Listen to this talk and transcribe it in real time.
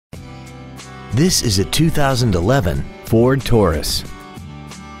This is a 2011 Ford Taurus.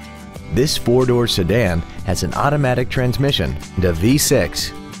 This four-door sedan has an automatic transmission and a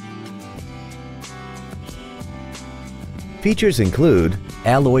V6. Features include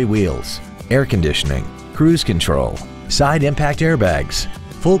alloy wheels, air conditioning, cruise control, side impact airbags,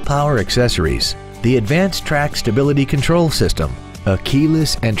 full power accessories, the advanced track stability control system, a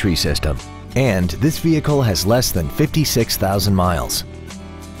keyless entry system, and this vehicle has less than 56,000 miles.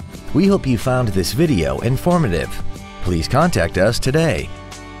 We hope you found this video informative. Please contact us today.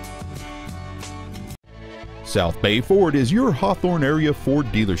 South Bay Ford is your Hawthorne area Ford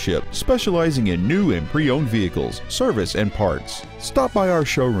dealership specializing in new and pre-owned vehicles, service, and parts. Stop by our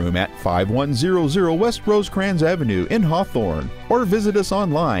showroom at 5100 West Rosecrans Avenue in Hawthorne or visit us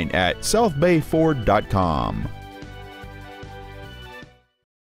online at southbayford.com.